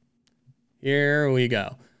 Here we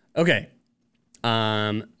go. Okay.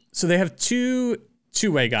 So they have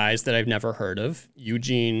two-way guys that I've never heard of,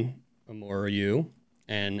 Eugene Amoriu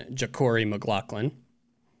and Ja'Cory McLaughlin.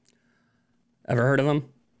 Ever heard of them?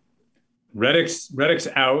 Redick's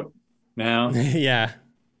out now. Yeah.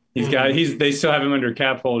 They still have him under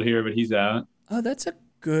cap hold here, but he's out. Oh, that's a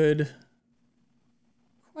good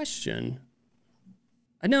question.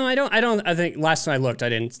 No, I don't. I think last time I looked, I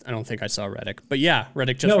don't think I saw Redick. But yeah,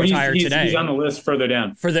 Redick just retired today. He's on the list further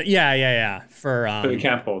down. For the For the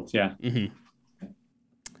cap holds, yeah. Mm-hmm.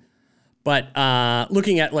 But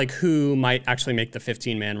looking at like who might actually make the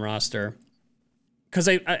 15-man roster, because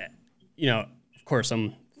I, of course,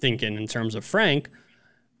 I'm thinking in terms of Frank,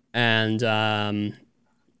 and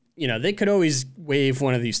they could always waive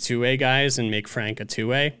one of these two-way guys and make Frank a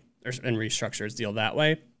two-way and restructure his deal that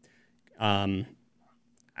way.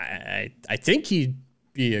 I think he'd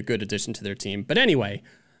be a good addition to their team. But anyway,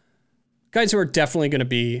 guys who are definitely going to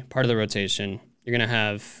be part of the rotation. You're going to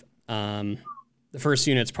have the first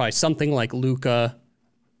unit's probably something like Luka,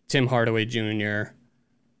 Tim Hardaway Jr.,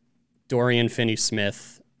 Dorian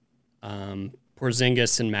Finney-Smith,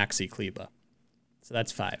 Porzingis, and Maxi Kleber. So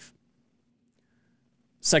that's 5.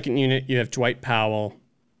 Second unit, you have Dwight Powell,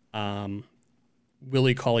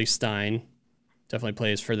 Willie Cauley-Stein, definitely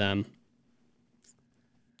plays for them.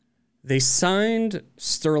 They signed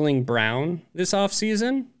Sterling Brown this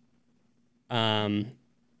offseason to,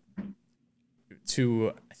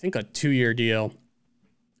 I think, a 2-year deal.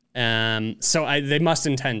 So they must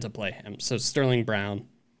intend to play him. So Sterling Brown,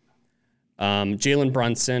 Jalen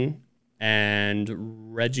Brunson, and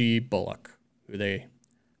Reggie Bullock, who they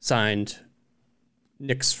signed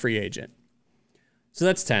Knicks free agent. So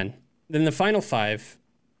that's 10. Then the final 5,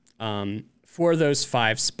 for those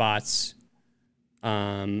 5 spots,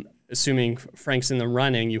 assuming Frank's in the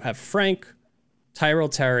running, you have Frank, Tyrell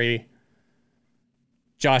Terry,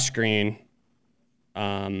 Josh Green,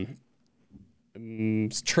 Trey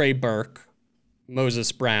Burke,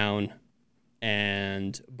 Moses Brown,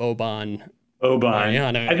 and Boban.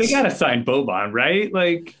 I think gotta sign Boban, right?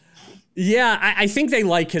 Like, yeah, I think they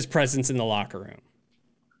like his presence in the locker room.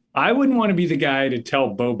 I wouldn't want to be the guy to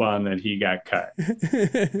tell Boban that he got cut.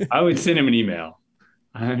 I would send him an email.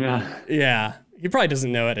 Yeah, he probably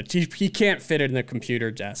doesn't know it. He can't fit it in the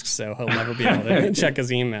computer desk, so he'll never be able to check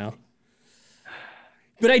his email.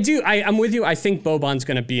 But I'm with you. I think Boban's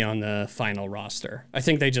going to be on the final roster. I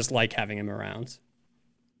think they just like having him around.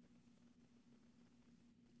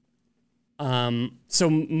 So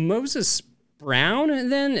Moses Brown,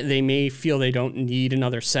 then, they may feel they don't need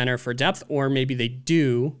another center for depth, or maybe they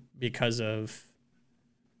do because of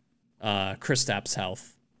Kristaps'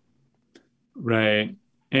 health. Right.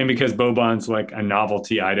 And because Boban's like a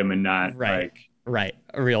novelty item and not a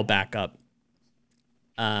real backup.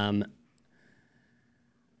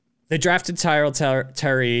 They drafted Tyrell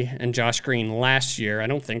Terry and Josh Green last year. I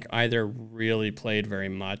don't think either really played very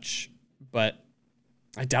much, but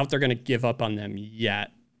I doubt they're going to give up on them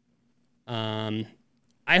yet. I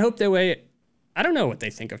hope they wait. I don't know what they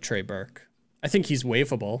think of Trey Burke. I think he's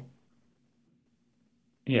waivable.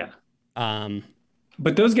 Yeah.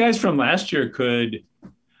 But those guys from last year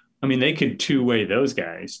they could two-way those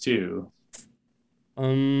guys too. I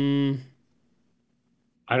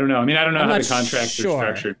don't know. I don't know how the contracts are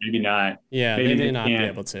structured. Maybe not. Yeah, maybe they may not be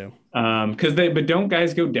able to. But don't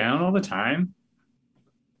guys go down all the time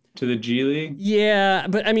to the G League? Yeah,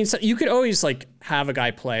 but so you could always have a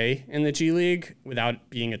guy play in the G League without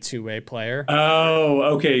being a two-way player. Oh,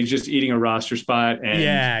 okay. Just eating a roster spot. And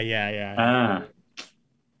yeah.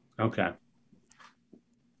 Okay.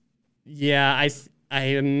 Yeah, I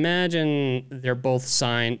imagine they're both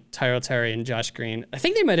signed, Tyrell Terry and Josh Green. I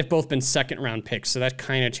think they might have both been second-round picks, so that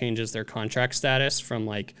kind of changes their contract status from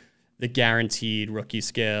the guaranteed rookie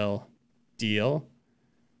scale deal.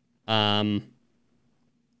 It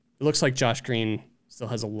looks like Josh Green still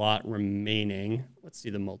has a lot remaining. Let's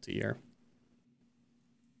see the multi-year.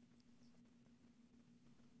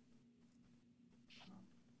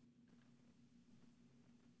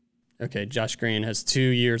 Okay, Josh Green has 2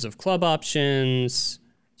 years of club options.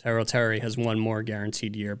 Tyrell Terry has 1 more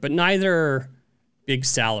guaranteed year, but neither big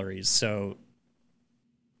salaries. So,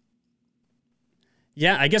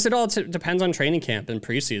 yeah, I guess it all depends on training camp and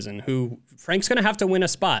preseason. Frank's going to have to win a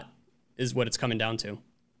spot is what it's coming down to.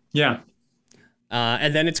 Yeah.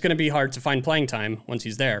 And then it's going to be hard to find playing time once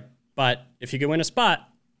he's there. But if you can win a spot,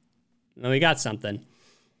 then we got something.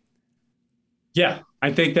 Yeah,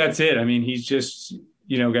 I think that's it. He's just...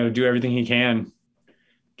 got to do everything he can,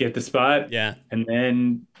 get the spot, and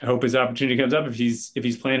then hope his opportunity comes up. If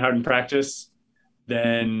he's playing hard in practice,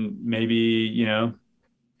 then maybe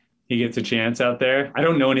he gets a chance out there. I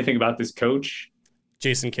don't know anything about this coach,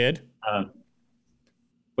 Jason Kidd.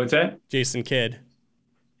 What's that? Jason Kidd.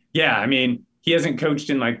 Yeah, he hasn't coached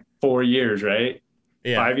in 4 years, right?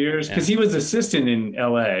 Yeah, 5 years, because he was assistant in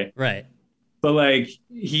LA, right? But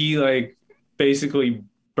he basically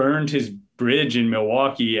burned his bridge in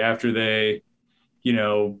Milwaukee after they,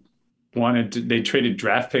 they traded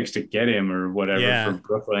draft picks to get him or whatever from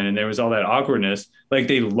Brooklyn. And there was all that awkwardness.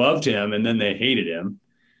 They loved him and then they hated him.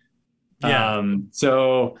 Yeah.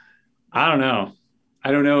 So I don't know. I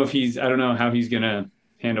don't know how he's going to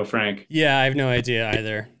handle Frank. Yeah. I have no idea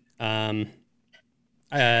either. I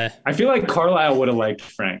feel like Carlisle would have liked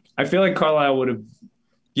Frank. I feel like Carlisle would have,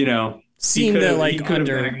 seen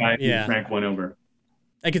Frank went over.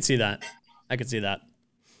 I could see that.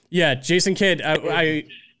 Yeah, Jason Kidd. I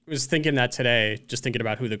was thinking that today, just thinking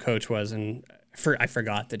about who the coach was, and I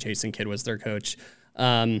forgot that Jason Kidd was their coach.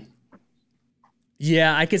 Yeah,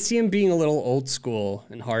 I could see him being a little old school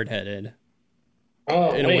and hard-headed.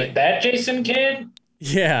 Oh, wait, that Jason Kidd?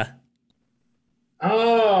 Yeah.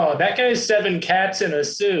 Oh, that guy's 7 cats in a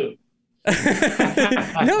suit.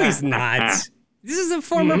 No, he's not. This is a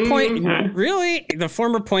former the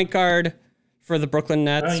former point guard for the Brooklyn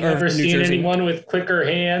Nets. You ever seen anyone with quicker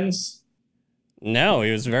hands? No,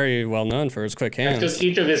 he was very well known for his quick hands. That's because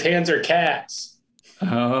each of his hands are cats.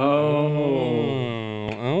 Oh,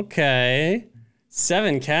 okay.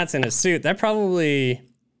 7 cats in a suit. That probably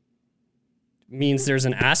means there's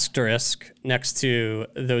an asterisk next to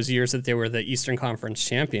those years that they were the Eastern Conference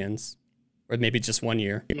champions, or maybe just 1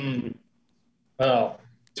 year. Well,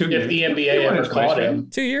 if the NBA ever caught him.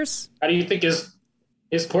 2 years? How do you think his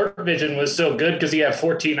His court vision was so good because he had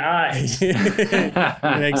 14 eyes.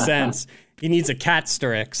 Makes sense. He needs a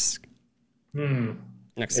Catsterix.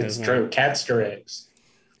 Next to It's his true. Catsterix.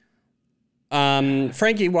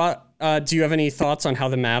 Frankie, what do you have any thoughts on how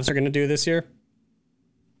the Mavs are going to do this year?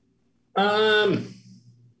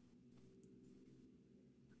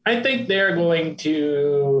 I think they're going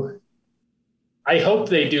to. I hope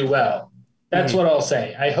they do well. That's what I'll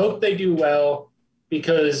say. I hope they do well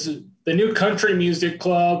because the new country music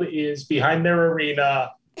club is behind their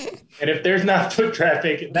arena. And if there's not foot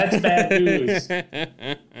traffic, that's bad news.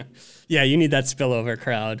 Yeah, you need that spillover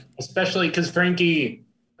crowd. Especially because the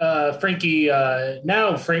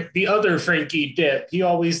other Frankie Dip, he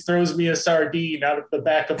always throws me a sardine out of the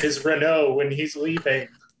back of his Renault when he's leaving.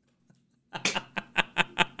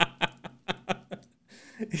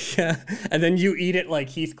 Yeah, and then you eat it like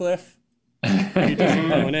Heathcliff. You just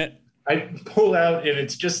own it. I pull out and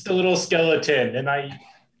it's just a little skeleton, and I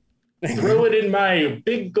throw it in my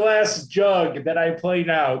big glass jug that I play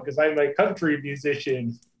now because I'm a country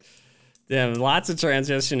musician. Yeah, lots of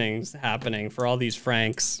transitioning happening for all these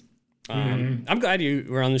Franks. I'm glad you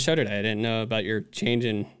were on the show today. I didn't know about your change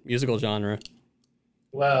in musical genre.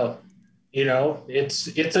 Well,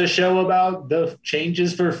 it's a show about the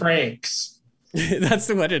changes for Franks.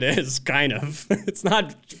 That's what it is, kind of. It's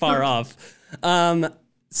not far off.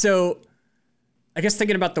 So I guess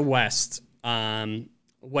thinking about the West,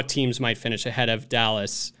 what teams might finish ahead of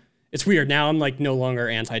Dallas. It's weird. Now I'm like no longer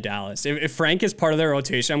anti-Dallas. If Frank is part of their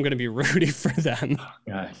rotation, I'm going to be rooting for them. Oh,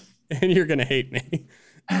 God. And you're going to hate me.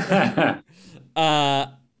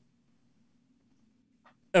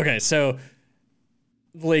 Okay, so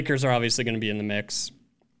the Lakers are obviously going to be in the mix.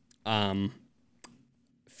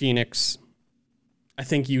 Phoenix. I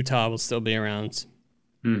think Utah will still be around.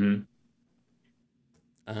 Mm-hmm.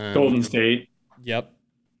 Golden State. Yep.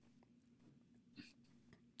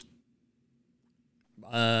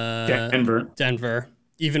 Denver,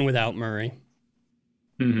 even without Murray.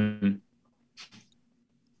 Mm-hmm.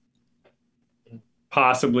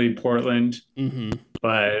 Possibly Portland. Mm-hmm.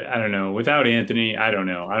 But I don't know. Without Anthony, I don't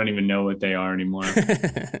know. I don't even know what they are anymore.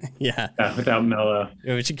 Yeah. Without Melo.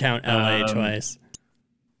 Yeah, we should count LA twice.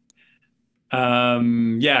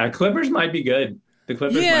 Yeah, Clippers might be good. The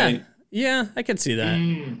Clippers might. Yeah, I could see that.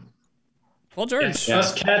 Paul George.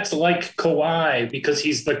 Us cats like Kawhi because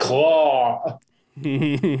he's the claw.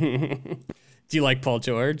 Do you like Paul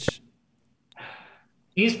George?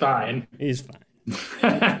 He's fine. He's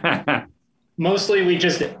fine. Mostly we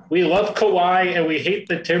love Kawhi and we hate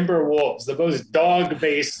the Timberwolves, the most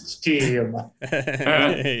dog-based team.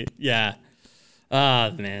 Yeah.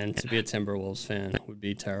 Man, to be a Timberwolves fan would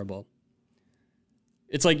be terrible.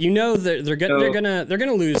 It's like they're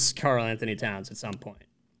gonna lose Karl Anthony Towns at some point,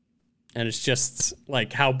 and it's just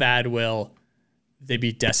like how bad will they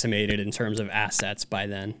be decimated in terms of assets by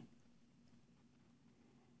then?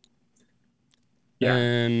 Yeah.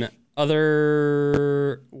 And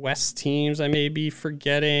other West teams I may be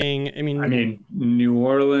forgetting. I mean, New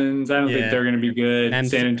Orleans. I don't think they're going to be good.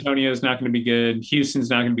 San Antonio's not going to be good. Houston's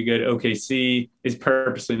not going to be good. OKC is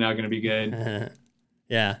purposely not going to be good.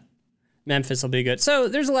 Yeah. Memphis will be good. So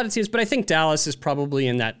there's a lot of teams, but I think Dallas is probably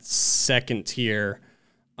in that second tier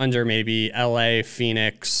under maybe LA,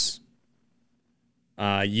 Phoenix,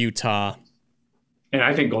 Utah. And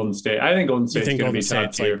I think Golden State. I think Golden State's going to be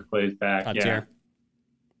top tier if Clay's back. Top tier.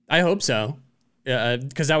 I hope so.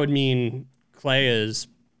 Because that would mean Clay is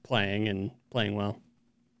playing and playing well.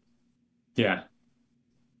 Yeah.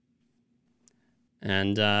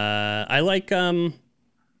 And I like, in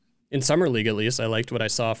Summer League at least, I liked what I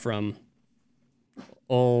saw from,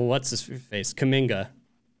 what's his face? Kuminga.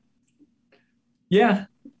 Yeah.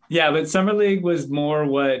 Yeah, but Summer League was more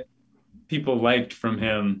what people liked from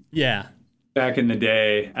him. Yeah. Back in the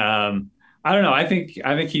day. I don't know. I think he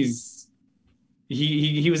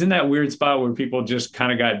was in that weird spot where people just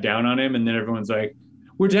kind of got down on him, and then everyone's like,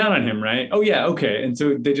 we're down on him, right? Oh yeah, okay. And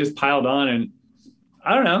so they just piled on, and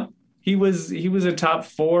I don't know. He was a top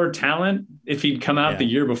 4 talent if he'd come out the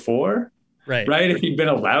year before. Right. If he'd been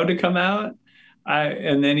allowed to come out.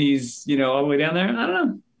 And then he's, all the way down there. I don't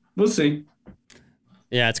know. We'll see.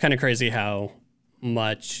 Yeah, it's kind of crazy how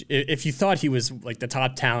much, if you thought he was like the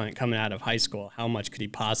top talent coming out of high school, how much could he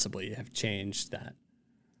possibly have changed that?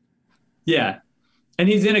 Yeah. And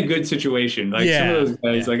he's in a good situation. Like some of those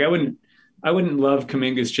guys, like I wouldn't love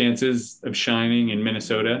Kuminga's chances of shining in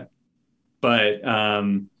Minnesota, but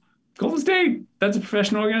Golden State, that's a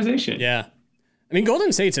professional organization. Yeah. I mean,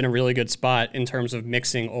 Golden State's in a really good spot in terms of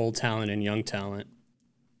mixing old talent and young talent.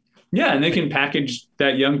 Yeah, and they can package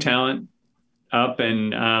that young talent up and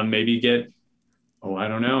maybe get, I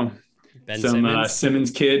don't know, some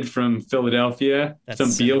Simmons kid from Philadelphia,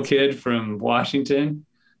 some Beal kid from Washington.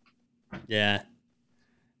 Yeah.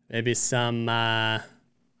 Maybe some, I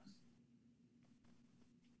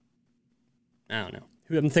don't know.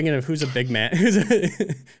 I'm thinking of who's a big man.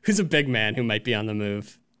 Who's a big man who might be on the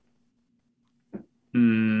move?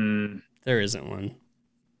 There isn't one.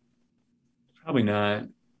 Probably not.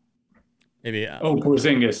 Maybe.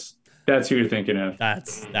 Porzingis. That's who you're thinking of.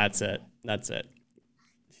 That's it.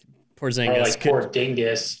 Porzingis. Or like poor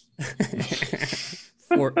dingus.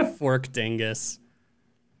 Fork dingus.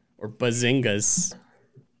 Or bazingas.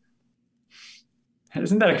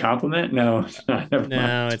 Isn't that a compliment? No, it's not. Never mind.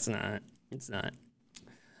 No, it's not. It's not.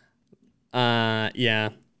 Yeah.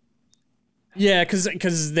 Yeah,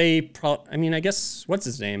 because they I mean, I guess, what's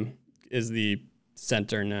his name is the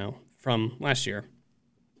center now from last year.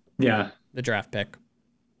 Yeah. The draft pick.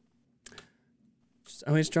 Just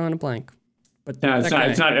always drawing a blank. But no,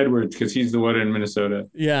 it's not Edwards, because he's the one in Minnesota.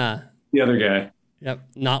 Yeah. The other guy. Yep.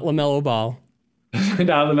 Not LaMelo Ball. Not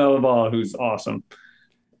LaMelo Ball, who's awesome.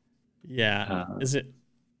 Yeah. Is it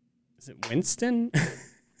Winston?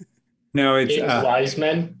 No, it's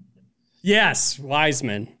Wiseman. Yes,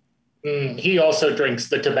 Wiseman. He also drinks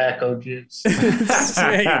the tobacco juice.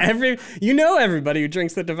 Everybody who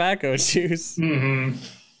drinks the tobacco juice. Mm-hmm.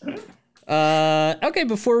 Okay,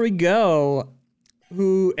 before we go,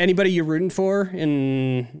 anybody you're rooting for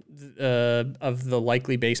in of the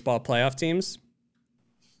likely baseball playoff teams?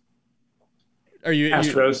 Are you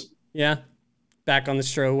Astros? Yeah, back on the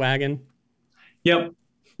Stro wagon. Yep.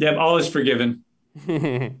 All is forgiven.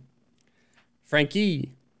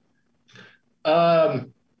 Frankie.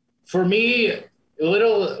 For me, a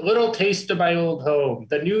little taste of my old home,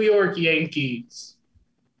 the New York Yankees.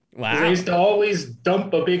 Wow. They used to always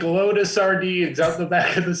dump a big load of sardines out the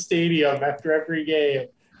back of the stadium after every game.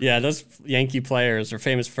 Yeah, those Yankee players are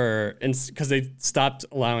famous because they stopped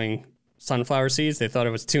allowing sunflower seeds. They thought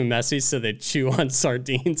it was too messy, so they'd chew on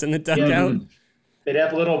sardines in the dugout. Yeah. They'd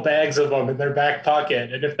have little bags of them in their back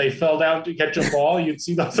pocket, and if they fell down to catch a ball, you'd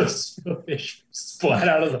see those fish splat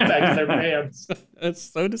out of the back of their pants. That's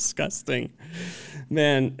so disgusting.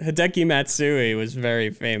 Man, Hideki Matsui was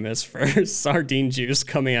very famous for sardine juice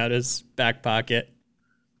coming out his back pocket.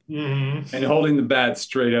 Mm-hmm. And holding the bat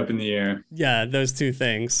straight up in the air. Yeah, those two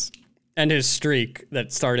things. And his streak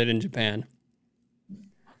that started in Japan.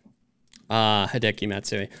 Hideki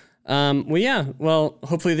Matsui.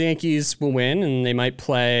 Hopefully the Yankees will win, and they might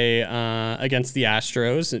play against the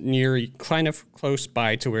Astros kind of close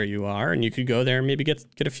by to where you are, and you could go there and maybe get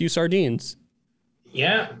a few sardines.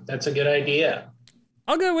 Yeah, that's a good idea.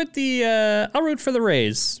 I'll go with I'll root for the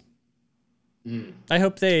Rays. I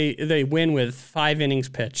hope they win with 5 innings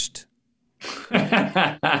pitched.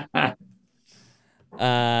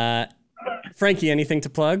 Frankie, anything to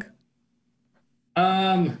plug?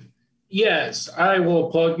 Yes, I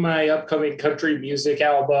will plug my upcoming country music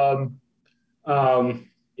album. It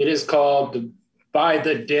is called By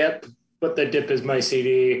the Dip, but the Dip is my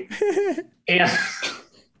CD. And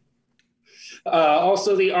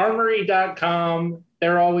also the armory.com.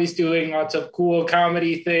 They're always doing lots of cool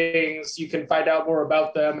comedy things. You can find out more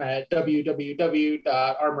about them at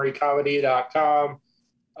www.armorycomedy.com.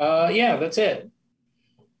 Yeah, that's it.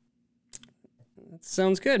 That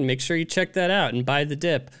sounds good. Make sure you check that out and buy the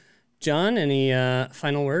Dip. John, any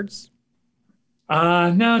final words?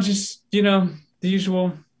 No, just, the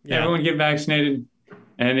usual. Yeah. Everyone get vaccinated.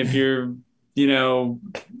 And if you're,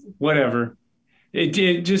 whatever, it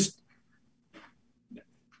just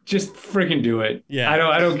freaking do it. Yeah. I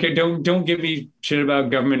don't care. Don't give me shit about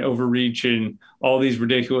government overreach and all these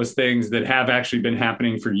ridiculous things that have actually been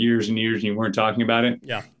happening for years and years and you weren't talking about it.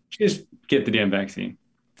 Yeah. Just get the damn vaccine.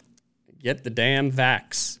 Get the damn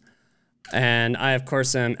vax. And I, of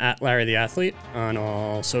course, am at Larry the Athlete on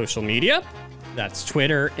all social media. That's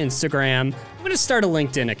Twitter, Instagram. I'm going to start a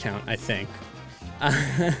LinkedIn account, I think.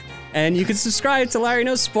 And you can subscribe to Larry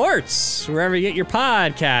Knows Sports, wherever you get your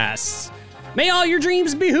podcasts. May all your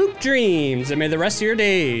dreams be hoop dreams, and may the rest of your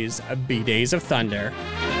days be days of thunder.